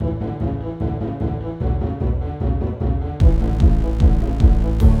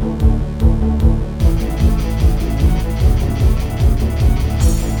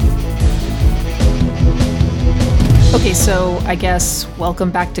So, I guess,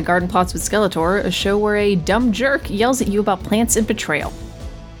 welcome back to Garden Plots with Skeletor, a show where a dumb jerk yells at you about plants and betrayal.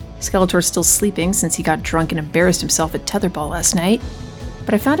 Skeletor's still sleeping since he got drunk and embarrassed himself at Tetherball last night,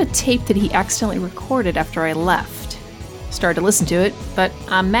 but I found a tape that he accidentally recorded after I left. Started to listen to it, but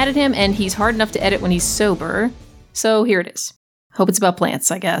I'm mad at him and he's hard enough to edit when he's sober, so here it is. Hope it's about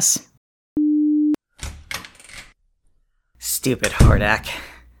plants, I guess. Stupid Hordak.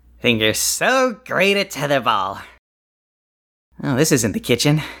 Think you're so great at Tetherball. Oh, this isn't the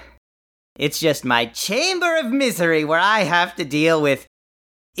kitchen. It's just my chamber of misery where I have to deal with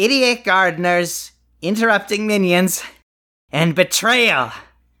idiot gardeners, interrupting minions, and betrayal.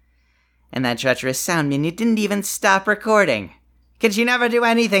 And that treacherous sound minion didn't even stop recording. Can she never do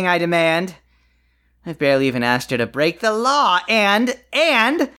anything, I demand? I've barely even asked her to break the law, and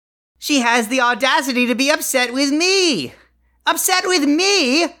she has the audacity to be upset with me. Upset with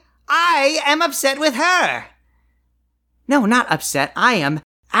me? I am upset with her. No, not upset. I am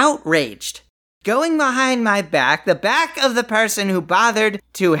outraged. Going behind my back, the back of the person who bothered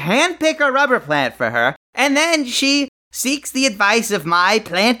to handpick a rubber plant for her, and then she seeks the advice of my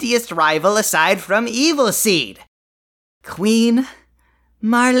plantiest rival aside from Evil Seed. Queen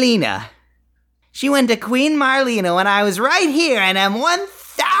Marlena. She went to Queen Marlena when I was right here and am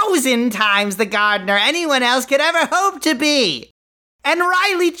 1,000 times the gardener anyone else could ever hope to be. And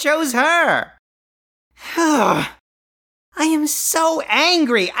Riley chose her. I am so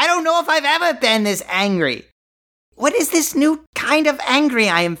angry. I don't know if I've ever been this angry. What is this new kind of angry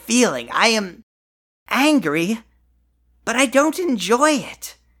I am feeling? I am angry, but I don't enjoy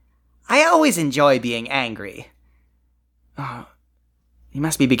it. I always enjoy being angry. Oh, it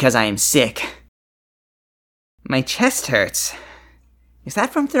must be because I am sick. My chest hurts. Is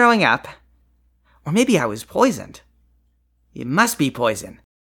that from throwing up? Or maybe I was poisoned. It must be poison.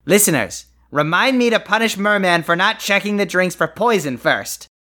 Listeners, remind me to punish Merman for not checking the drinks for poison first.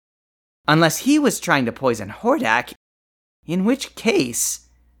 Unless he was trying to poison Hordak, in which case,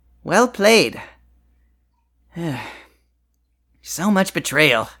 well played. So much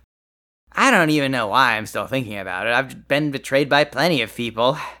betrayal. I don't even know why I'm still thinking about it. I've been betrayed by plenty of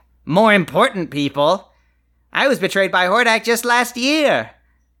people. More important people. I was betrayed by Hordak just last year.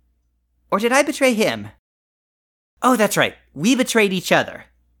 Or did I betray him? Oh, that's right. We betrayed each other.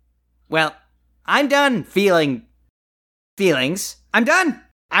 Well, I'm done feeling feelings. I'm done.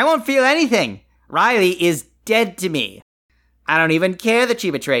 I won't feel anything. Riley is dead to me. I don't even care that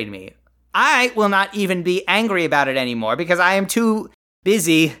she betrayed me. I will not even be angry about it anymore because I am too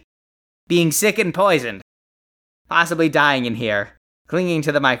busy being sick and poisoned. Possibly dying in here, clinging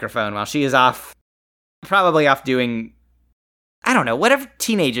to the microphone while she is off, probably off doing, I don't know, whatever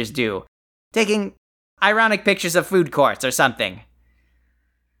teenagers do. Taking ironic pictures of food courts or something.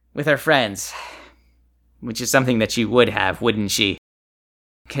 With her friends. Which is something that she would have, wouldn't she?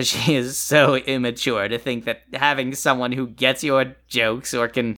 Because she is so immature to think that having someone who gets your jokes or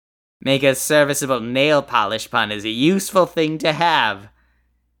can make a serviceable nail polish pun is a useful thing to have.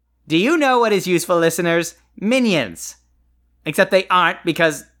 Do you know what is useful, listeners? Minions. Except they aren't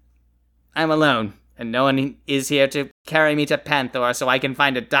because I'm alone, and no one is here to carry me to Panthor so I can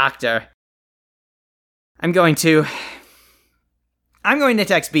find a doctor. I'm going to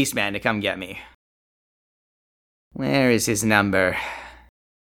text Beastman to come get me. Where is his number?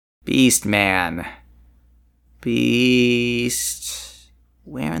 Beastman. Beast.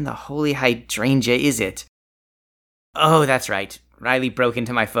 Where in the holy hydrangea is it? Oh, that's right. Riley broke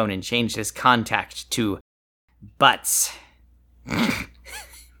into my phone and changed his contact to Butts.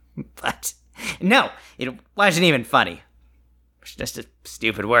 But no, it wasn't even funny. It's just a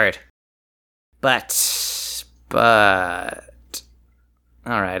stupid word. But. Alright,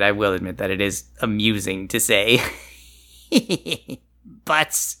 I will admit that it is amusing to say.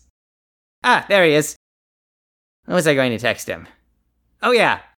 Butts. Ah, there he is. What was I going to text him? Oh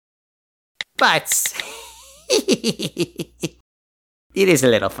yeah. Butts. It is a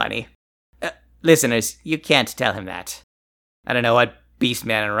little funny. Listeners, you can't tell him that. I don't know what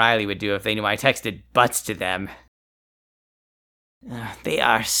Beastman and Riley would do if they knew I texted Butts to them. They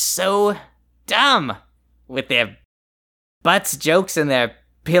are so dumb. With their Butts jokes and their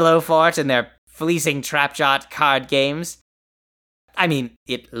pillow fort and their fleecing trapshot card games. I mean,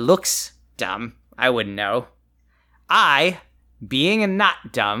 it looks dumb. I wouldn't know. I, being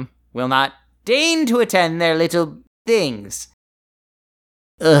not dumb, will not deign to attend their little things.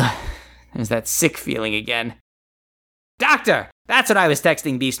 Ugh, there's that sick feeling again. Doctor! That's what I was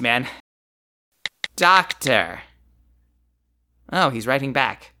texting Beastman. Doctor. Oh, he's writing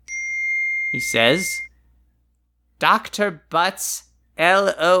back. He says, Dr. Butts,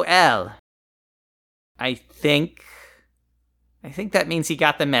 LOL. I think I think that means he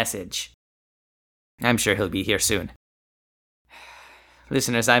got the message. I'm sure he'll be here soon.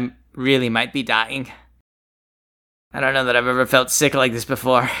 Listeners, I really might be dying. I don't know that I've ever felt sick like this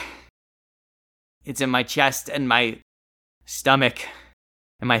before. It's in my chest and my stomach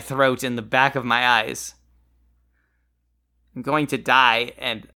and my throat and the back of my eyes. I'm going to die,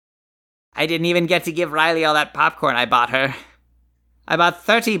 and I didn't even get to give Riley all that popcorn I bought her. I bought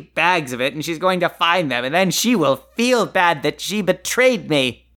 30 bags of it, and she's going to find them, and then she will feel bad that she betrayed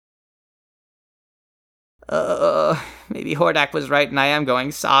me. Maybe Hordak was right and I am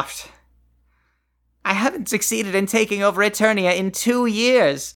going soft. I haven't succeeded in taking over Eternia in 2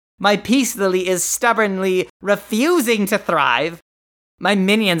 years. My Peace Lily is stubbornly refusing to thrive. My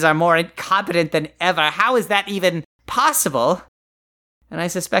minions are more incompetent than ever. How is that even possible? And I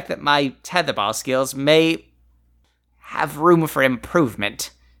suspect that my tetherball skills may have room for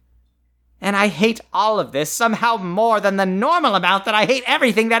improvement. And I hate all of this somehow more than the normal amount that I hate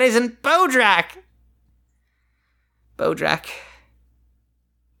everything that isn't Bodrak. Bodrak,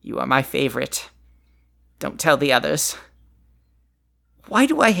 you are my favorite. Don't tell the others. Why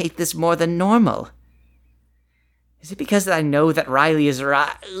do I hate this more than normal? Is it because I know that Riley is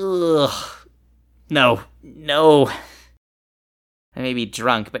right? Ugh. No. I may be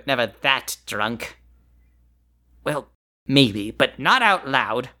drunk, but never that drunk. Well, maybe, but not out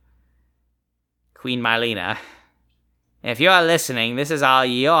loud. Queen Marlena, if you're listening, this is all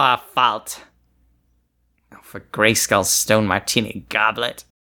your fault. For Grayskull's stone martini goblet.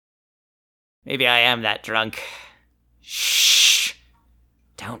 Maybe I am that drunk. Shh.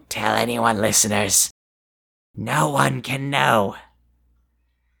 Don't tell anyone, listeners. No one can know.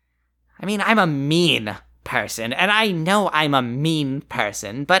 I mean, I'm a mean person, and I know I'm a mean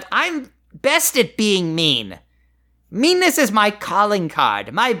person, but I'm best at being mean. Meanness is my calling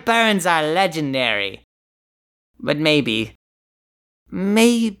card. My burns are legendary. But maybe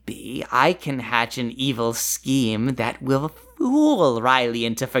I can hatch an evil scheme that will fool Riley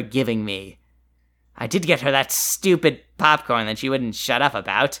into forgiving me. I did get her that stupid popcorn that she wouldn't shut up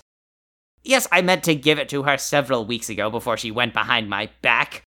about. Yes, I meant to give it to her several weeks ago before she went behind my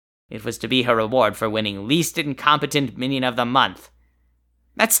back. It was to be her reward for winning Least Incompetent Minion of the Month.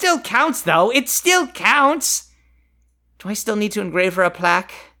 That still counts, though. It still counts. Do I still need to engrave her a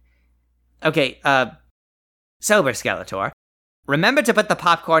plaque? Okay, sober Skeletor. Remember to put the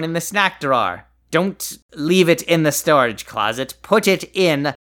popcorn in the snack drawer. Don't leave it in the storage closet. Put it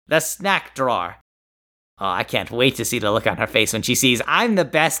in the snack drawer. Oh, I can't wait to see the look on her face when she sees I'm the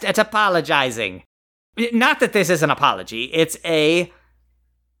best at apologizing. Not that this is an apology. It's a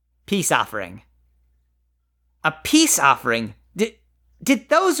peace offering. A peace offering? Did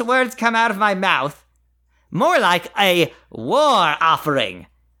those words come out of my mouth? More like a war offering.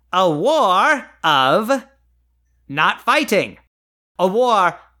 A war of not fighting. A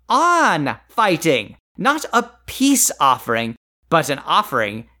war on fighting. Not a peace offering, but an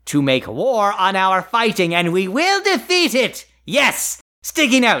offering to make war on our fighting, and we will defeat it! Yes!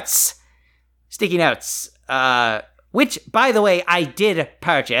 Sticky notes! Sticky notes. Which, by the way, I did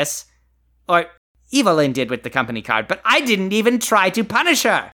purchase. Or Evelyn did with the company card, but I didn't even try to punish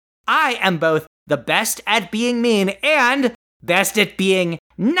her. I am both the best at being mean and best at being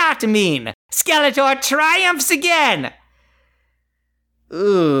not mean. Skeletor triumphs again!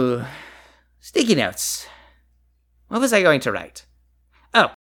 Ooh. Sticky notes. What was I going to write?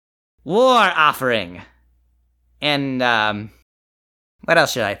 Oh. War offering. And, what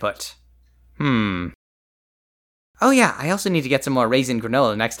else should I put? Oh yeah, I also need to get some more raisin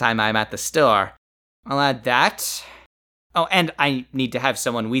granola next time I'm at the store. I'll add that. Oh, and I need to have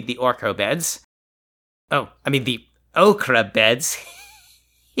someone weed the orco beds. Oh, I mean the okra beds.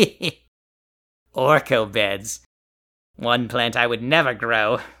 Orco beds. One plant I would never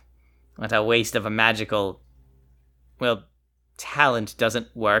grow. What a waste of a magical... Well, talent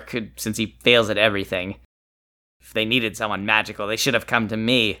doesn't work, since he fails at everything. If they needed someone magical, they should have come to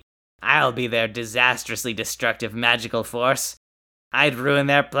me. I'll be their disastrously destructive magical force. I'd ruin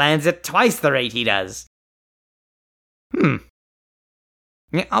their plans at twice the rate he does.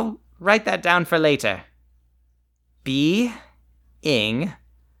 Yeah, I'll write that down for later. Being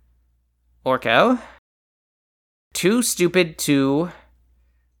Orco. Too stupid to...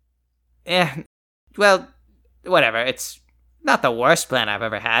 well, whatever. It's not the worst plan I've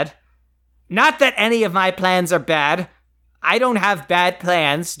ever had. Not that any of my plans are bad. I don't have bad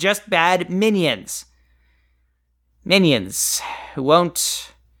plans, just bad minions. Minions who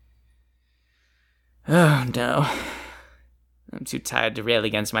won't... Oh, no. I'm too tired to rail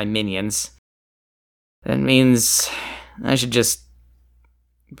against my minions. That means I should just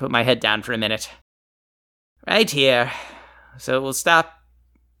put my head down for a minute. Right here, so it will stop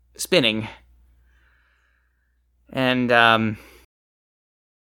spinning. And,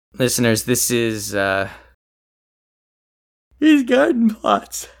 listeners, this is Garden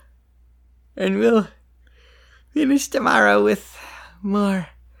Plots. And we'll finish tomorrow with more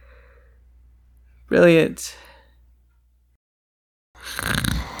brilliant.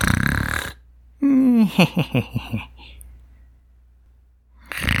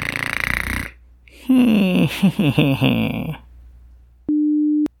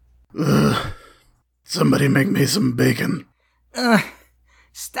 Somebody make me some bacon.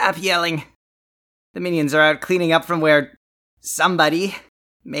 Stop yelling. The minions are out cleaning up from where somebody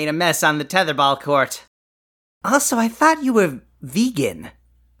made a mess on the tetherball court. Also, I thought you were vegan.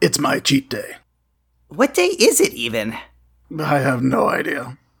 It's my cheat day. What day is it even? I have no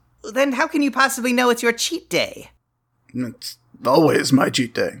idea. Then how can you possibly know it's your cheat day? It's always my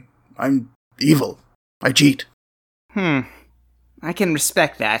cheat day. I'm evil. I cheat. I can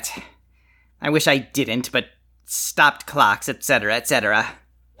respect that. I wish I didn't, but stopped clocks, etc., etc.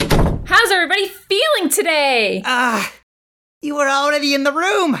 How's everybody feeling today? You were already in the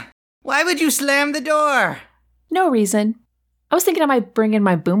room! Why would you slam the door? No reason. I was thinking I might bring in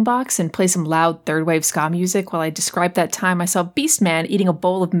my boombox and play some loud third-wave ska music while I described that time I saw Beastman eating a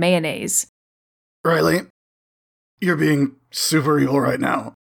bowl of mayonnaise. Riley, you're being super evil right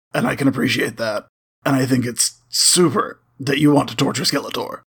now, and I can appreciate that. And I think it's super that you want to torture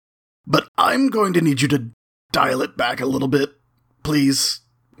Skeletor. But I'm going to need you to dial it back a little bit, please,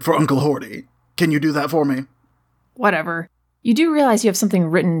 for Uncle Horty. Can you do that for me? Whatever. You do realize you have something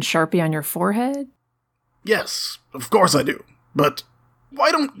written in Sharpie on your forehead? Yes, of course I do. But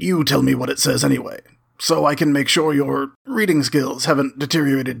why don't you tell me what it says anyway, so I can make sure your reading skills haven't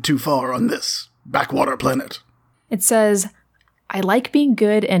deteriorated too far on this backwater planet? It says, I like being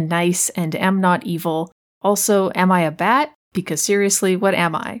good and nice and am not evil. Also, am I a bat? Because seriously, what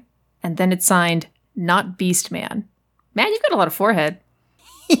am I? And then it's signed, not Beastman. Man, you've got a lot of forehead.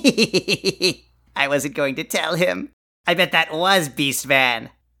 I wasn't going to tell him. I bet that was Beastman.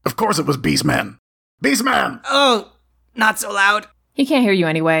 Of course it was Beastman. Beastman! Oh, not so loud. He can't hear you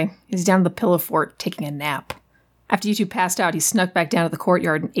anyway. He's down at the pillow fort taking a nap. After you two passed out, he snuck back down to the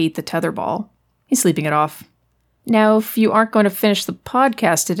courtyard and ate the tetherball. He's sleeping it off. Now, if you aren't going to finish the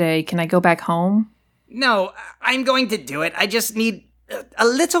podcast today, can I go back home? No, I'm going to do it. I just need a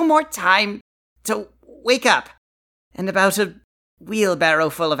little more time to wake up. And about a wheelbarrow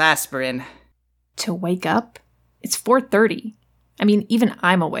full of aspirin. To wake up? It's 4:30. I mean, even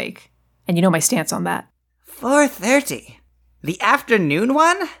I'm awake. And you know my stance on that. 4:30? The afternoon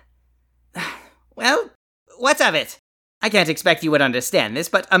one? Well, what's of it? I can't expect you would understand this,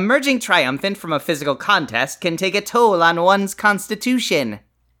 but emerging triumphant from a physical contest can take a toll on one's constitution.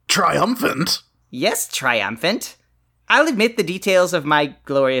 Triumphant? Yes, triumphant. I'll admit the details of my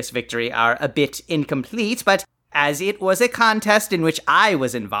glorious victory are a bit incomplete, but as it was a contest in which I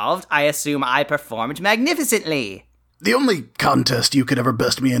was involved, I assume I performed magnificently. The only contest you could ever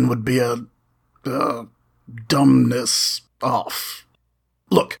best me in would be a dumbness off.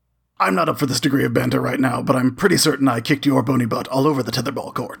 Look, I'm not up for this degree of banter right now, but I'm pretty certain I kicked your bony butt all over the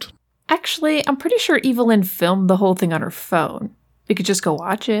tetherball court. Actually, I'm pretty sure Evelyn filmed the whole thing on her phone. We could just go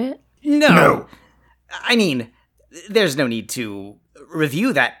watch it. No. I mean, there's no need to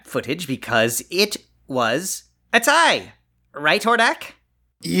review that footage because it was a tie. Right, Hordak?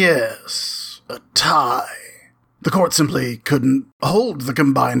 Yes, a tie. The court simply couldn't hold the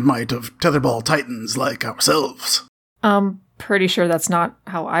combined might of tetherball titans like ourselves. Pretty sure that's not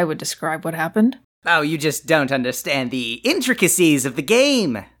how I would describe what happened. Oh, you just don't understand the intricacies of the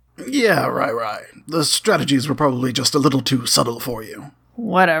game. Yeah, right. The strategies were probably just a little too subtle for you.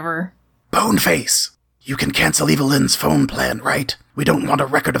 Whatever. Boneface, you can cancel Evelyn's phone plan, right? We don't want a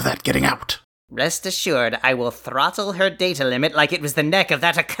record of that getting out. Rest assured, I will throttle her data limit like it was the neck of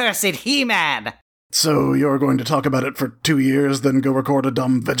that accursed He-Man. So you're going to talk about it for 2 years, then go record a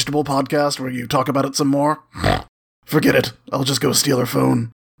dumb vegetable podcast where you talk about it some more? Forget it. I'll just go steal her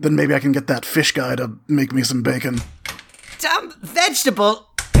phone. Then maybe I can get that fish guy to make me some bacon. Dumb vegetable?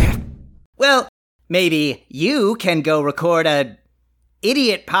 Well, maybe you can go record a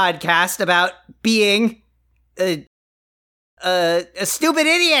idiot podcast about being a stupid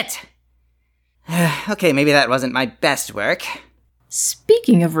idiot. Okay, maybe that wasn't my best work.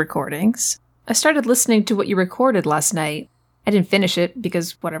 Speaking of recordings, I started listening to what you recorded last night. I didn't finish it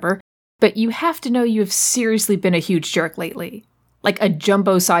because whatever, but you have to know you have seriously been a huge jerk lately. Like a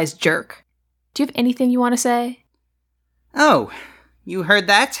jumbo-sized jerk. Do you have anything you want to say? Oh, you heard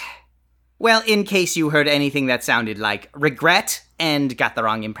that? Well, in case you heard anything that sounded like regret and got the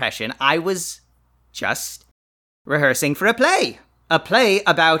wrong impression, I was just rehearsing for a play. A play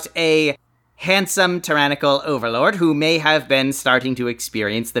about a handsome tyrannical overlord who may have been starting to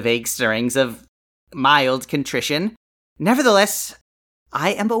experience the vague stirrings of mild contrition. Nevertheless,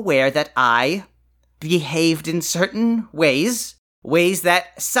 I am aware that I behaved in certain ways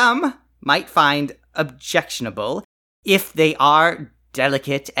that some might find objectionable if they are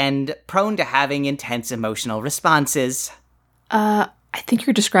delicate and prone to having intense emotional responses. I think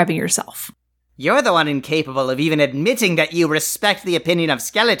you're describing yourself. You're the one incapable of even admitting that you respect the opinion of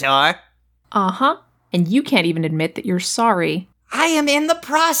Skeletor. Uh-huh. And you can't even admit that you're sorry. I am in the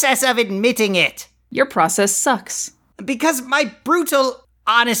process of admitting it. Your process sucks. Because my brutal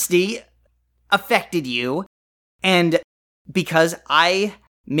honesty affected you, and because I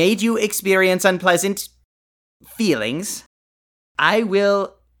made you experience unpleasant feelings, I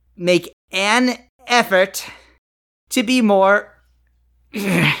will make an effort to be more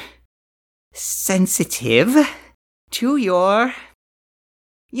sensitive to your,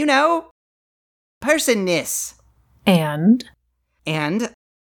 personness. And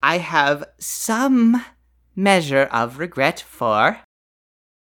I have some measure of regret for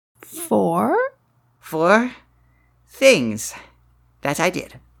things that I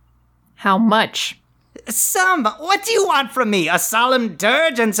did. How much? Some. What do you want from me? A solemn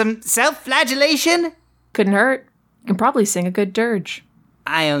dirge and some self-flagellation? Couldn't hurt. You can probably sing a good dirge.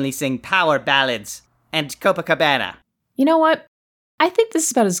 I only sing power ballads and Copacabana. You know what? I think this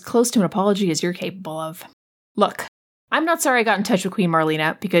is about as close to an apology as you're capable of. Look, I'm not sorry I got in touch with Queen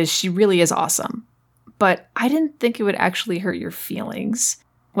Marlena because she really is awesome. But I didn't think it would actually hurt your feelings.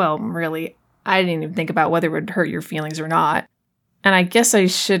 Well, really, I didn't even think about whether it would hurt your feelings or not. And I guess I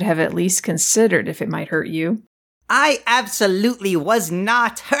should have at least considered if it might hurt you. I absolutely was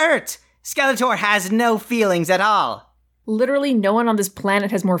not hurt. Skeletor has no feelings at all. Literally no one on this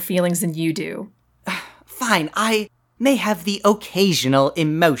planet has more feelings than you do. Fine, I may have the occasional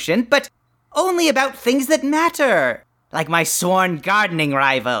emotion, but only about things that matter. Like my sworn gardening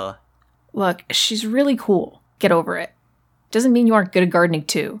rival. Look, she's really cool. Get over it. Doesn't mean you aren't good at gardening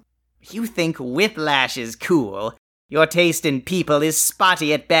too. You think Whiplash is cool. Your taste in people is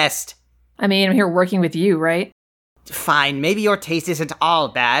spotty at best. I mean, I'm here working with you, right? Fine, maybe your taste isn't all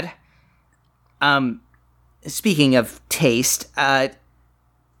bad. Speaking of taste,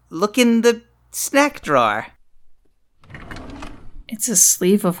 look in the snack drawer. It's a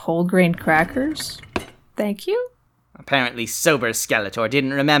sleeve of whole grain crackers? Thank you? Apparently sober Skeletor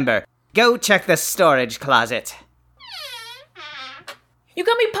didn't remember. Go check the storage closet. You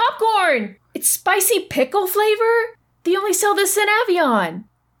got me popcorn! It's spicy pickle flavor? They only sell this in Avion.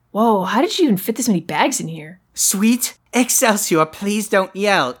 Whoa, how did you even fit this many bags in here? Sweet Excelsior, please don't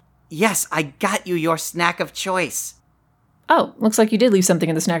yell. Yes, I got you your snack of choice. Oh, looks like you did leave something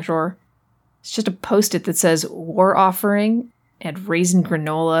in the snack drawer. It's just a Post-it that says War Offering and Raisin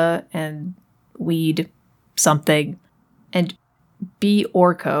Granola and Weed something and B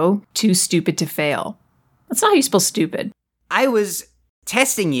Orko, Too Stupid to Fail. That's not how you spell stupid. I was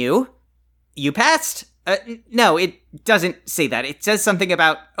testing you. You passed. No, it doesn't say that. It says something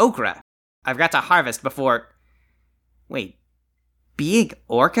about okra. I've got to harvest before... Wait, Big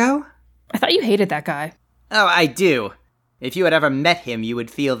Orko? I thought you hated that guy. Oh, I do. If you had ever met him, you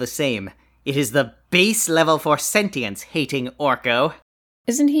would feel the same. It is the base level for sentience, hating Orko.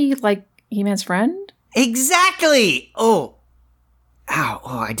 Isn't he, like, He-Man's friend? Exactly! Oh,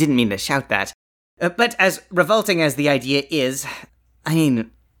 I didn't mean to shout that. But as revolting as the idea is, I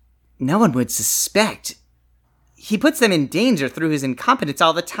mean, no one would suspect. He puts them in danger through his incompetence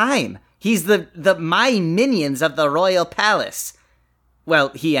all the time. He's the my minions of the royal palace. Well,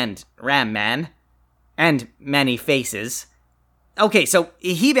 he and Ram Man. And many faces. Okay, so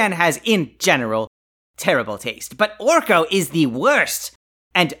He-Man has, in general, terrible taste. But Orko is the worst.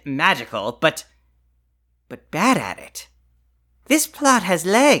 And magical, but bad at it. This plot has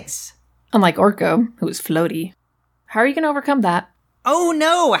legs. Unlike Orko, who is floaty. How are you going to overcome that? Oh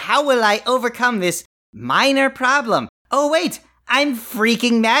no, how will I overcome this minor problem? Oh wait, I'm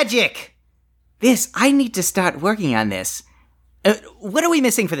freaking magic. I need to start working on this. What are we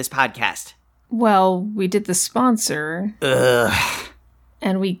missing for this podcast? Well, we did the sponsor. Ugh.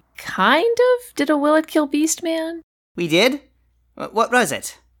 And we kind of did a Will It Kill Beast Man? We did? What was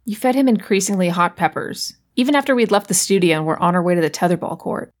it? You fed him increasingly hot peppers, even after we'd left the studio and were on our way to the tetherball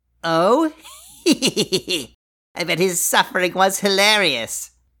court. Oh? I bet his suffering was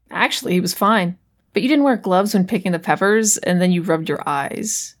hilarious. Actually, he was fine. But you didn't wear gloves when picking the peppers, and then you rubbed your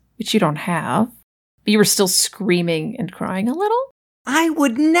eyes, which you don't have. But you were still screaming and crying a little? I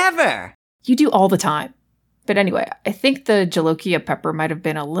would never! You do all the time. But anyway, I think the Jalokia pepper might have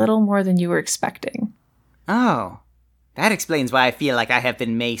been a little more than you were expecting. Oh, that explains why I feel like I have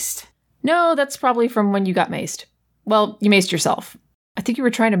been maced. No, that's probably from when you got maced. Well, you maced yourself. I think you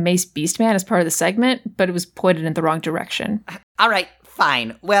were trying to mace Beastman as part of the segment, but it was pointed in the wrong direction. All right,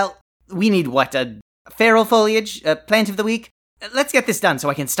 fine. Well, we need what, a feral foliage? A plant of the week? Let's get this done so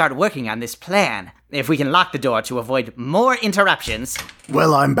I can start working on this plan. If we can lock the door to avoid more interruptions.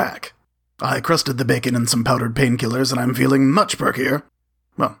 Well, I'm back. I crusted the bacon in some powdered painkillers, and I'm feeling much perkier.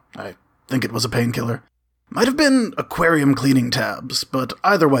 Well, I think it was a painkiller. Might have been aquarium cleaning tabs, but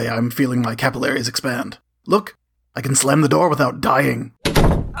either way, I'm feeling my capillaries expand. Look, I can slam the door without dying.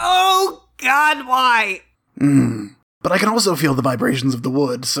 Oh, God, why? But I can also feel the vibrations of the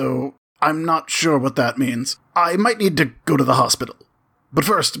wood, so I'm not sure what that means. I might need to go to the hospital. But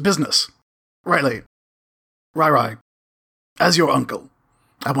first, business. Riley. Rai, as your uncle,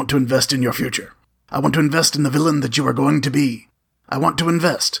 I want to invest in your future. I want to invest in the villain that you are going to be. I want to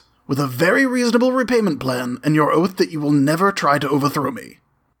invest, with a very reasonable repayment plan and your oath that you will never try to overthrow me.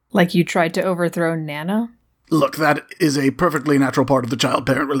 Like you tried to overthrow Nana? Look, that is a perfectly natural part of the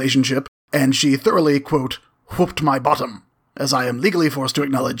child-parent relationship, and she thoroughly, quote, whooped my bottom, as I am legally forced to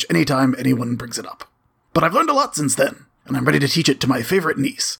acknowledge any time anyone brings it up. But I've learned a lot since then, and I'm ready to teach it to my favorite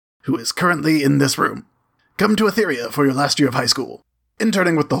niece, who is currently in this room. Come to Etheria for your last year of high school.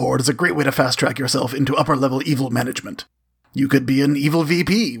 Interning with the Horde is a great way to fast-track yourself into upper-level evil management. You could be an evil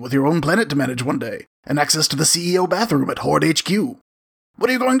VP with your own planet to manage one day, and access to the CEO bathroom at Horde HQ. What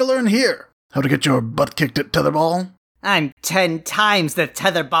are you going to learn here? How to get your butt kicked at tetherball? I'm 10 times the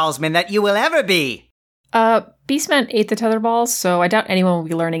tetherballsman that you will ever be. Beastman ate the tetherball, so I doubt anyone will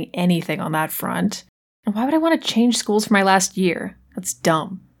be learning anything on that front. And why would I want to change schools for my last year? That's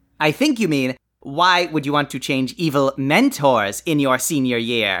dumb. I think you mean, why would you want to change evil mentors in your senior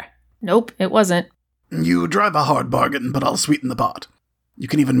year? Nope, it wasn't. You drive a hard bargain, but I'll sweeten the pot. You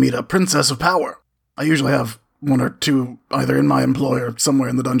can even meet a princess of power. I usually have one or two, either in my employ or somewhere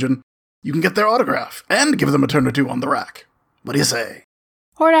in the dungeon. You can get their autograph, and give them a turn or two on the rack. What do you say?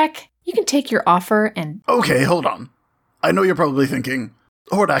 Hordak, you can take your offer and... Okay, hold on. I know you're probably thinking,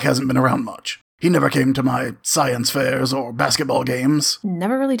 Hordak hasn't been around much. He never came to my science fairs or basketball games.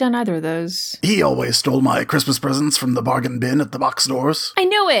 Never really done either of those. He always stole my Christmas presents from the bargain bin at the box stores. I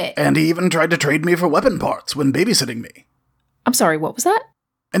knew it! And he even tried to trade me for weapon parts when babysitting me. I'm sorry, what was that?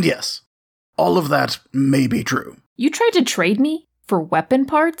 And yes, all of that may be true. You tried to trade me for weapon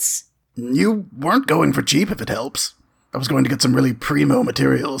parts? You weren't going for cheap, if it helps. I was going to get some really primo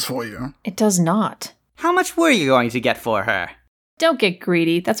materials for you. It does not. How much were you going to get for her? Don't get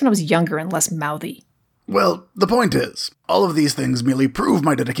greedy. That's when I was younger and less mouthy. Well, the point is, all of these things merely prove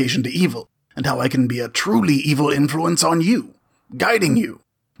my dedication to evil, and how I can be a truly evil influence on you, guiding you,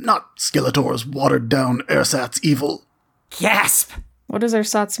 not Skeletor's watered-down ersatz evil. Gasp! What does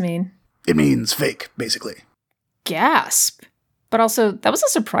ersatz mean? It means fake, basically. Gasp! But also, that was a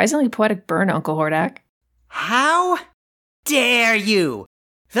surprisingly poetic burn, Uncle Hordak. How dare you?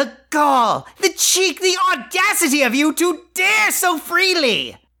 The gall, the cheek, the audacity of you to dare so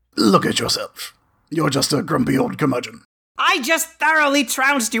freely! Look at yourself. You're just a grumpy old curmudgeon. I just thoroughly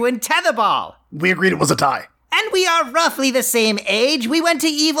trounced you in tetherball. We agreed it was a tie. And we are roughly the same age. We went to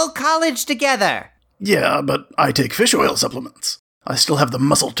Evil College together. Yeah, but I take fish oil supplements. I still have the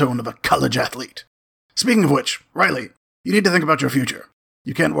muscle tone of a college athlete. Speaking of which, Riley, you need to think about your future.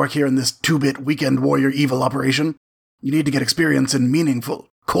 You can't work here in this 2-bit weekend warrior evil operation. You need to get experience in meaningful,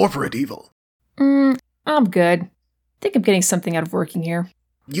 corporate evil. I'm good. I think I'm getting something out of working here.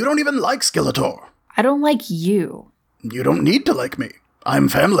 You don't even like Skeletor. I don't like you. You don't need to like me. I'm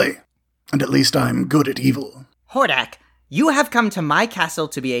family. And at least I'm good at evil. Hordak, you have come to my castle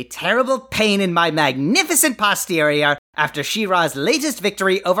to be a terrible pain in my magnificent posterior after She-Ra's latest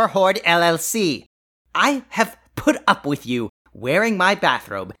victory over Horde LLC. I have put up with you wearing my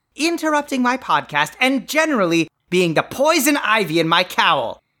bathrobe, interrupting my podcast, and generally being the poison ivy in my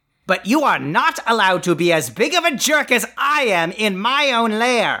cowl. But you are not allowed to be as big of a jerk as I am in my own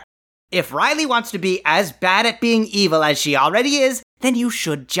lair. If Riley wants to be as bad at being evil as she already is, then you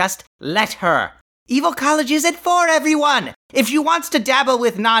should just let her. Evil College isn't for everyone. If she wants to dabble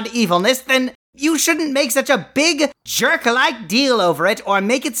with non-evilness, then you shouldn't make such a big, jerk-like deal over it or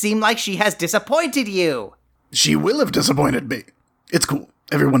make it seem like she has disappointed you. She will have disappointed me. It's cool.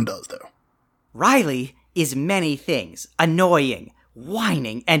 Everyone does, though. Riley is many things. Annoying,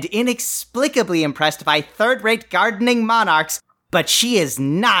 whining, and inexplicably impressed by third-rate gardening monarchs, but she is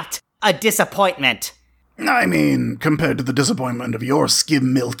not a disappointment. I mean, compared to the disappointment of your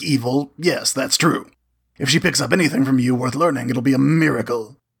skim milk evil, yes, that's true. If she picks up anything from you worth learning, it'll be a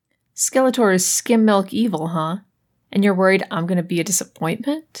miracle. Skeletor is skim milk evil, huh? And you're worried I'm going to be a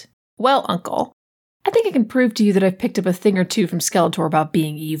disappointment? Well, Uncle, I think I can prove to you that I've picked up a thing or two from Skeletor about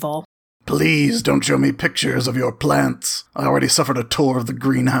being evil. Please don't show me pictures of your plants. I already suffered a tour of the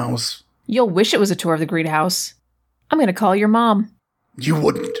greenhouse. You'll wish it was a tour of the greenhouse. I'm gonna call your mom. You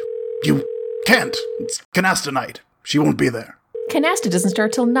wouldn't. You can't. It's Canasta night. She won't be there. Canasta doesn't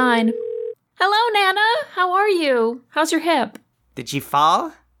start till 9. Hello, Nana. How are you? How's your hip? Did she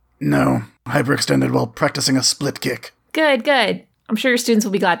fall? No. Hyperextended while practicing a split kick. Good, good. I'm sure your students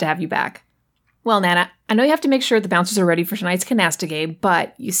will be glad to have you back. Well, Nana, I know you have to make sure the bouncers are ready for tonight's Canasta game,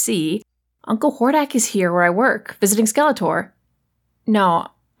 but, you see, Uncle Hordak is here where I work, visiting Skeletor. No,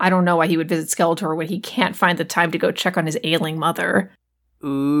 I don't know why he would visit Skeletor when he can't find the time to go check on his ailing mother.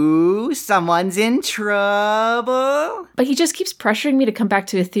 Ooh, someone's in trouble. But he just keeps pressuring me to come back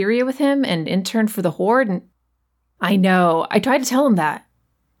to Etheria with him and intern for the Horde, and I know, I tried to tell him that.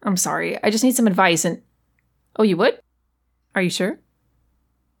 I'm sorry, I just need some advice and... Oh, you would? Are you sure?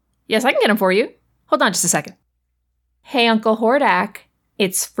 Yes, I can get him for you. Hold on just a second. Hey, Uncle Hordak,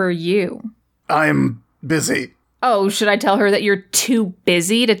 it's for you. I'm busy. Oh, should I tell her that you're too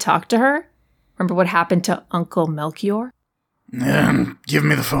busy to talk to her? Remember what happened to Uncle Melchior? Give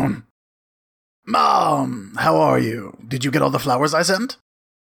me the phone. Mom, how are you? Did you get all the flowers I sent?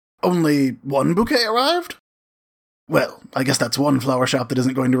 Only one bouquet arrived? Well, I guess that's one flower shop that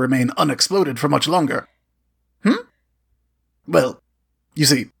isn't going to remain unexploded for much longer. Well, you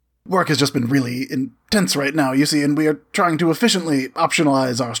see, work has just been really intense right now, you see, and we are trying to efficiently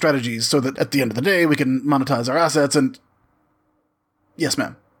optionalize our strategies so that at the end of the day we can monetize our assets and... Yes,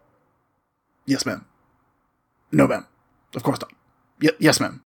 ma'am. Yes, ma'am. No, ma'am. Of course not. Yes,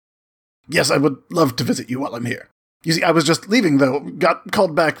 ma'am. Yes, I would love to visit you while I'm here. You see, I was just leaving, though. Got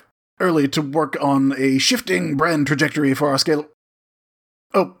called back early to work on a shifting brand trajectory for our scale...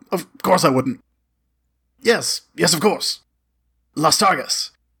 Oh, of course I wouldn't. Yes, of course. Las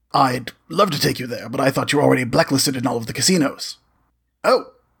Targas. I'd love to take you there, but I thought you were already blacklisted in all of the casinos.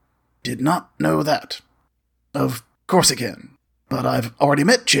 Oh, did not know that. Of course I can, but I've already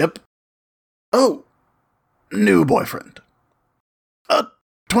met Chip. Oh, new boyfriend. A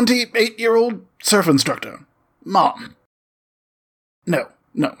 28-year-old surf instructor. Mom. No,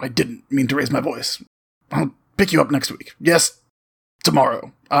 I didn't mean to raise my voice. I'll pick you up next week. Yes,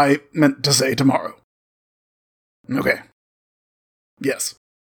 tomorrow. I meant to say tomorrow. Okay. Yes.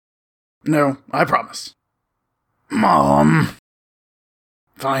 No, I promise. Mom.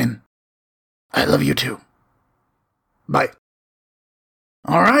 Fine. I love you too. Bye.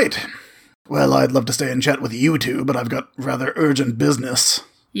 All right. Well, I'd love to stay and chat with you two, but I've got rather urgent business.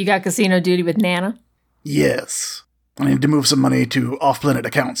 You got casino duty with Nana? Yes. I need to move some money to off-planet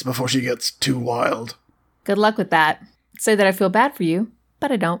accounts before she gets too wild. Good luck with that. I'd say that I feel bad for you,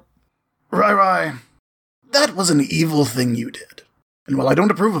 but I don't. Rai. That was an evil thing you did. And while I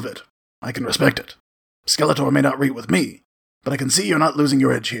don't approve of it, I can respect it. Skeletor may not rate with me, but I can see you're not losing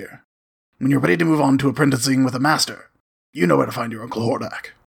your edge here. When you're ready to move on to apprenticing with a master, you know where to find your Uncle Hordak.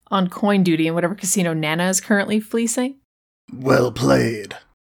 On coin duty in whatever casino Nana is currently fleecing? Well played.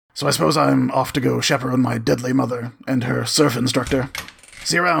 So I suppose I'm off to go chaperone my deadly mother and her surf instructor.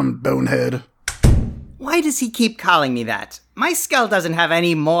 See you around, bonehead. Why does he keep calling me that? My skull doesn't have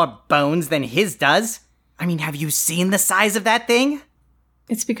any more bones than his does. I mean, have you seen the size of that thing?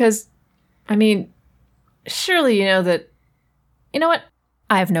 It's because, surely you know that... You know what?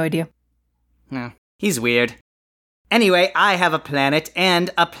 I have no idea. No, he's weird. Anyway, I have a planet and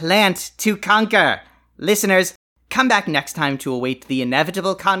a plant to conquer. Listeners, come back next time to await the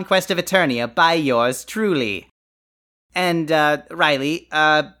inevitable conquest of Eternia by yours truly. And, Riley,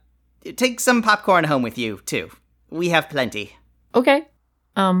 take some popcorn home with you, too. We have plenty. Okay.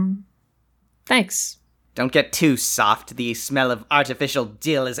 Thanks. Don't get too soft. The smell of artificial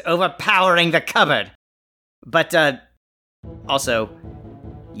dill is overpowering the cupboard. But, also,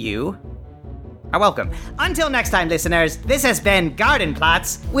 you are welcome. Until next time, listeners, this has been Garden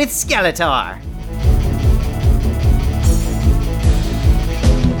Plots with Skeletor.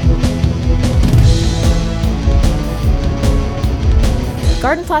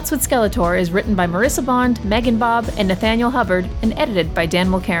 Garden Plots with Skeletor is written by Marissa Bond, Megan Bobb, and Nathaniel Hubbard, and edited by Dan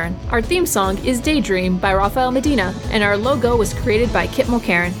Mulcairn. Our theme song is Daydream by Rafael Medina, and our logo was created by Kit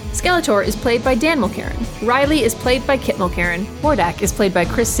Mulcairn. Skeletor is played by Dan Mulcairn. Riley is played by Kit Mulcairn. Hordak is played by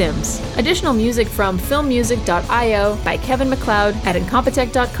Chris Sims. Additional music from filmmusic.io by Kevin MacLeod at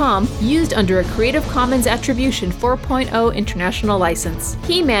Incompetech.com, used under a Creative Commons Attribution 4.0 international license.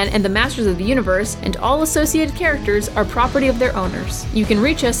 He-Man and the Masters of the Universe and all associated characters are property of their owners. You can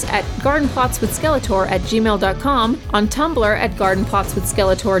reach us at gardenplotswithskeletor@gmail.com, on Tumblr at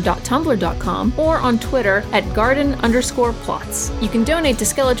gardenplotswithskeletor.tumblr.com, or on Twitter at garden_plots. You can donate to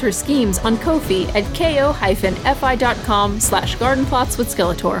Skeletor Schemes on Ko-fi at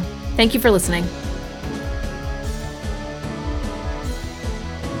ko-fi.com/gardenplotswithskeletor. Thank you for listening.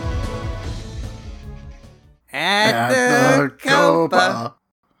 At the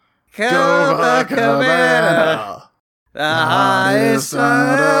Copacabana, the hottest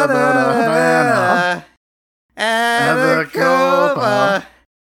under the Havana. At the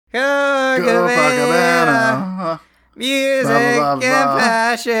Copacabana, music and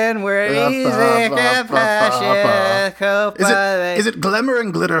passion, we're music and passion. Copa. Is it glamour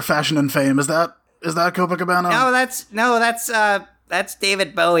and glitter, fashion and fame? Is that Copacabana? No, that's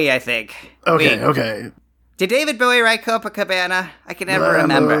David Bowie, I think. Okay. Did David Bowie write Copacabana? I can never Glamour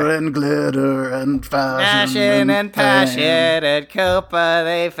remember. and glitter and fashion And passion fame. and Copa,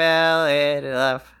 they fell in love.